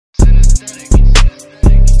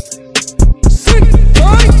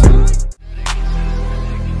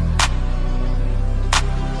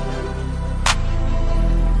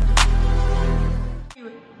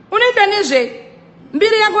je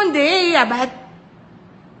mbiri yako ndeye Habane.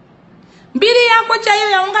 Mbiri yako chaiyo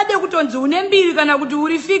yaungade kutonzi une mbiri kana kuti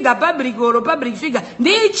uri figure public or public figure.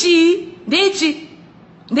 Ndechi.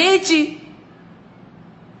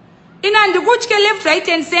 Ina ndikutye left right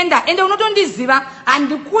and center ende unotondiziva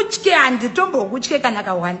handikutye handitombokutywe kana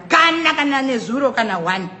ka 1 kana nezuro kana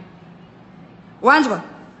 1. Wanzwa?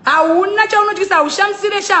 Hauna chaunotyisa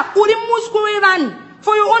haushamisire sha uri muswe wevanhu.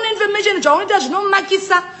 For your own information chaunoita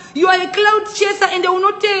zvinomakisa. You are a cloud chaser and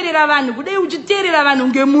unoteerera vanhu kudai uchiteerera vanhu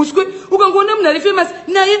ngemuswe ukangoona munhu ari famous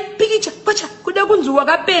naye pikicha pacha kuda kunzi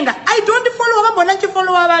wakapenga. I don't follow wakambona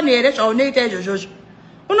ndichifollowa vanhu here zvaunoita izvozvo.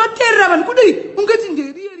 Unoteerera vanhu kudai ungati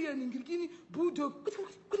nderiya ningirikini bulldog.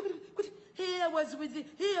 Here was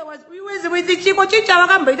with the chiko chicha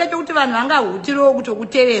wakamboita chokuti vanhu vangahutirawo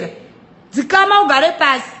kutokuteerera. Dzikama ugare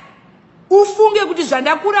pasi ufunge kuti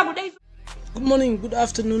zvandakura kudai. Good morning, good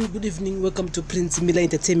afternoon, good evening. Welcome to Prince Miller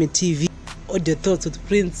Entertainment TV. All the Thoughts with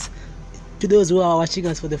Prince. To those who are watching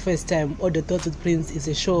us for the first time, All the Thoughts with Prince is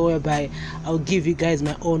a show whereby I'll give you guys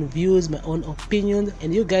my own views, my own opinions,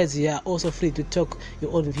 and you guys are also free to talk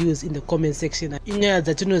your own views in the comment section. You know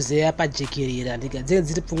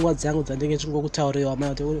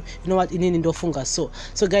what?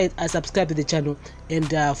 So guys, subscribe to the channel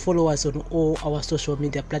and follow us on all our social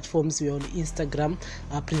media platforms. We're on Instagram,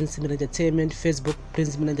 Prince Miller Entertainment, Facebook,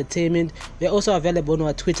 Prince Miller Entertainment. We're also available on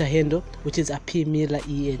our Twitter handle, which is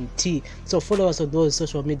 @PMillerENT. So follow us on those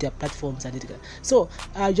social media platforms. So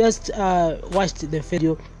I just watched the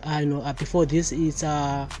video. Before this is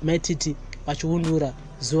Metiti Wachundura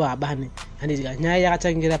Zuva Habane and nyaya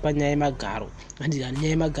yakatangira panyaya magaro and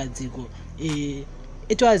nyaya magadziko.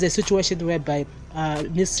 It was a situation whereby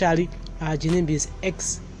Miss Charlie Jinimbi's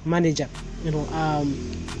ex-manager,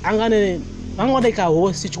 like a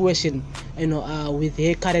whole situation, with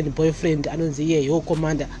her current boyfriend. I don't say your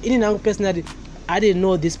commander. In personally, I didn't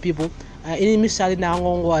know these people. In Miss Charlie na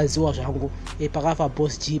was Zango, a paragraph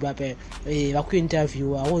boss G, Bape, a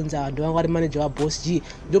interview, a Wonza, the manager of boss G,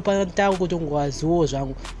 Dupantango was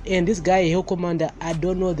Zango. And this guy, your commander, I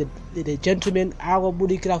don't know the gentleman, our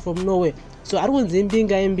booty craft from nowhere. So I was in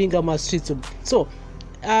Binga my street. So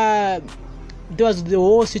there was the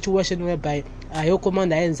whole situation whereby your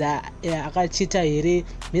commander ends Akachita Ere,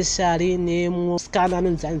 Miss Charlie, name Scanner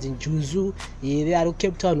and Juzu, Ere, I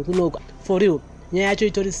kept town, for real. Yeah, actually,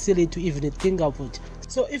 it's silly to even think of it.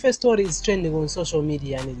 So, if a story is trending on social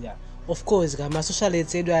media, of course, my social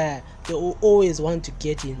media, they always want to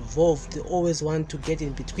get involved. They always want to get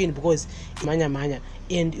in between because manya,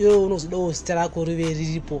 and you know those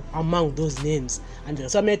Terako among those names.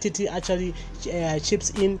 And so Metiti actually chips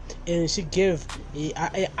in, and she gave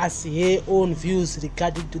us her own views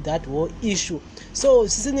regarding to that whole issue. So,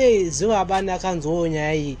 Sisine Zuva Habane kanzo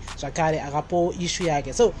nyai shakare agapo issue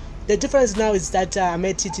yake. So the difference now is that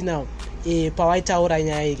Metiti now pawaita ora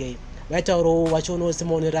nyai Waitauro wachono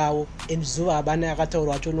Simone Rao and Zuva Habane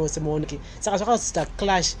akatauro wachono Simone. Saka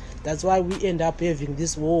clash. That's why we end up having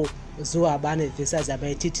this war Zuva Habane versus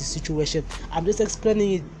Metiti situation. I'm just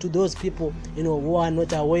explaining it to those people, who are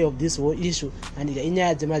not aware of this whole issue. And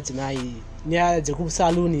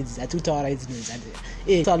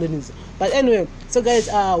but anyway, so guys,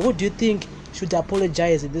 who do you think should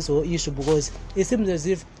apologize in this whole issue? Because it seems as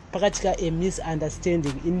if practically a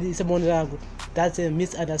misunderstanding in this morning. That's a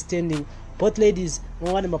misunderstanding. Both ladies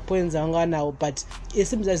one of my points are now, but it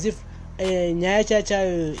seems as if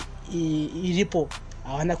Nyacha Iripo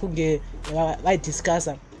discussed.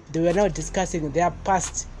 They were now discussing their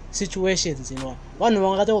past situations, One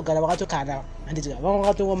Wangata and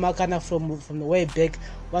from the way back,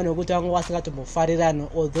 one who got was not to Farirano,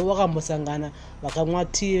 although Wakamusangana, Wakamwa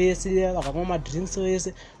tea, Wakamwa drinks,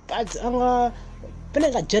 but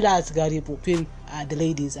I'm jealous between the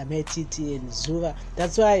ladies, Metiti and Zuva.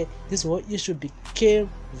 That's why this whole issue became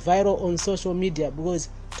viral on social media because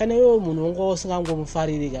from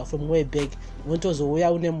way back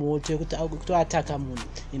to attack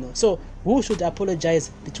So who should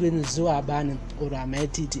apologize between Zuva Habane or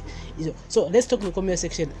Metiti? So let's talk in the comment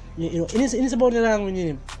section.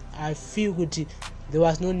 I feel good. There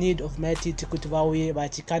was no need of Metiti Kutwawe,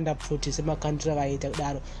 but he can't approach his country. I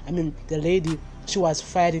mean, the lady, she was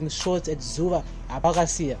firing shots at Zuva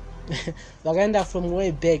Abagasia. Waganda from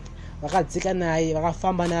way back. Wakazika naye,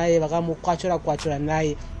 wakafamba naye, wakamukwachura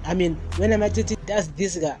naye. I mean, when Metiti does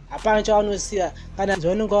this guy, apparently I don't see kana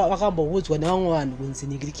zonongo wakambovudzwa nawangwana kunzi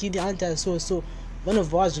nigirikini anta so one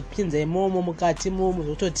of us pins a momo mukati momo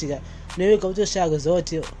zototika neweka utoshaka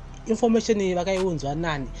zoti information vakaiunzwa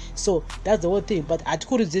nani. So that's the whole thing, but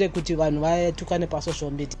atikurudzire kuti vanhu vatukane pa social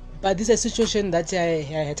media. but this is a situation that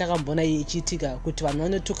yatakambona ichiitika kuti vanhu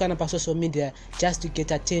vanotukana pasocial media just to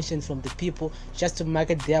get attention from the people, just to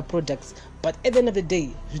market their products. But at the end of the day,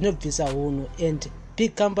 zvinobvisa hunhu, and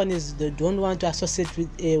big companies, they don't want to associate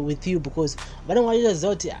with you because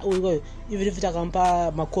vanongoziva kuti even if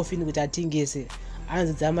takampa macoffin kuti atengese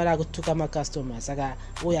anozodzamara kutuka macustomers, saka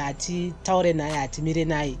uyo hatitaure naye, hatimire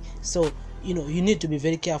naye. So you need to be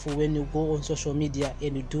very careful when you go on social media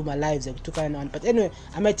and you do my lives ekutukana navanhu. But anyway,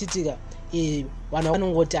 amatitika vanhu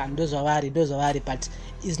vanongoti ndozvavari, but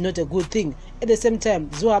it's not a good thing. At the same time,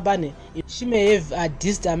 Zuva, she may have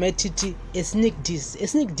dissed amatiti a sneak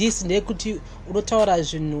diss ndeyekuti unotaura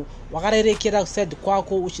zvinhu wakarerekera kuside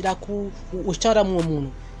kwako uchitaura mumwe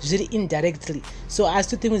munhu zviri indirectly. So I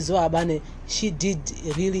still think with Zuva, she did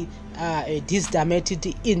really dissed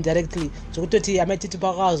amatiti indirectly, zvokutoti amatiti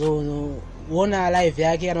pakazoona live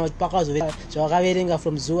yake kana kuti pakazoverenga zvawakaverenga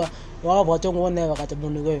from Zuva, wakabva watongoona vakati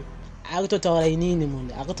munhu kweyo akutotaura inini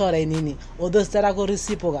munhu akutaura inini, although zita rako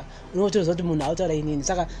risipoka unotoziva kuti munhu akutaura inini.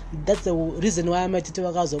 Saka that's the reason why amatiti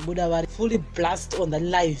vakazobuda vari fully blast on the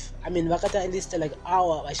live. I mean vakati at least like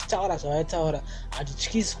hour vachitaura zvavaitaura,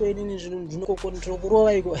 hatityiswe inini zvinhu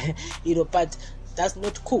ndinokurova iko but that's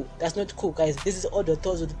not cool guys. This is all the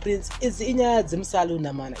thoughts with Prince. It's inyaya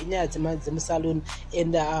dzemusaloon man, inyaya dzemusaloon.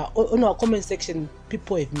 And on our comment section,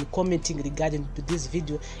 people have been commenting regarding to this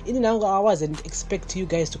video. I wasn't expecting you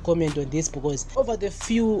guys to comment on this because over the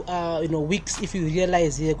few weeks, if you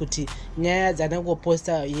realize here kuti nyaya dzanango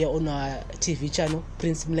poster here on our TV channel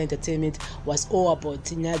Prince Miller Entertainment was all about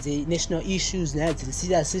nyaya dze national issues, nyaya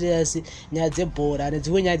dze serious, nyaya dze bora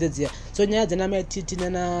nedzimwe nyaya dze. So nyaya dzanamatiti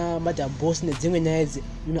nana Madam Boss nedzimwe nyaya dze,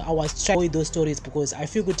 I was trying with those stories because I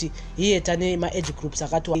feel kuti here tane ma age groups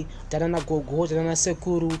akatwa tanana gogo, tanana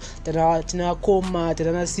sekuru, tanana koma,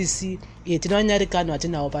 tanana sisi, tinanyarikano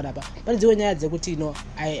atinawo panapa. But dzimwe nyaya dzekuti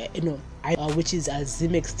which is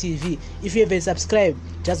Zimex TV. If you haven't subscribed,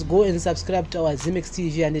 just go and subscribe to our Zimex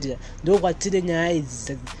TV and ndokwatine nyaya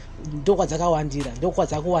idzi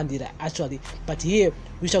ndokwadzakuwandira actually. But here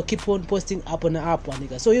we shall keep on posting up and up.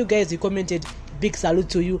 So you guys, you commented, big salute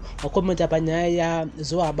to you. Comment panyaya ya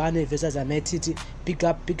Zuva versus amatiti, big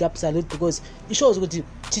up salute, because it shows kuti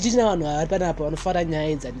tichina vanhu vari panapa vanofara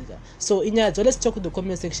nyaya idzi. So inyaya, so let's talk in the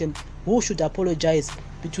comment section. Who should apologize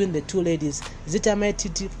between the two ladies? Is it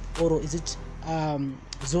amatiti or is it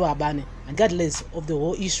Zuva? Regardless of the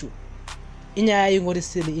whole issue, inyaya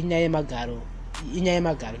ingorisili, inyaya magaro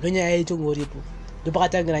ndonyaya itongoripo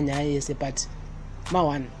ndopakatangira nyaya yese, but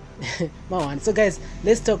mawan. So guys,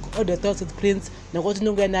 let's talk all the thoughts with Prince. Nakoti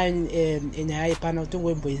nonga nayo nyaya pana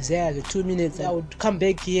tongoimboizea 2 minutes. I would come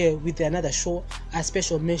back here with another show,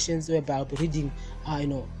 special mentions whereby I'll be reading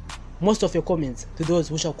most of your comments to those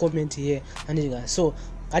who shall comment here. And so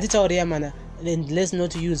atitauriya mana, and let's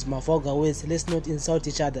not use vulgar words, let's not insult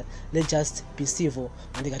each other, let's just be civil.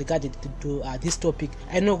 And regarding to this topic,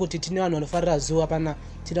 I know kuti tine vanhu vanofarira Zuva pana,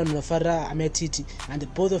 tine vanhu vanofarira amatiti,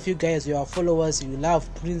 and both of you guys, you are followers, you love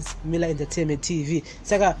Prince Miller Entertainment TV.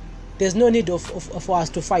 Saka there's no need for us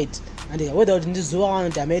to fight. And whether it's Zuva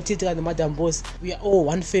and amatiti and Madam Boss, we are all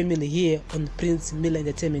one family here on Prince Miller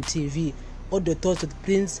Entertainment TV. All the thoughts with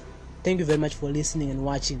Prince. Thank you very much for listening and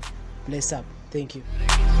watching. Bless up. Thank you.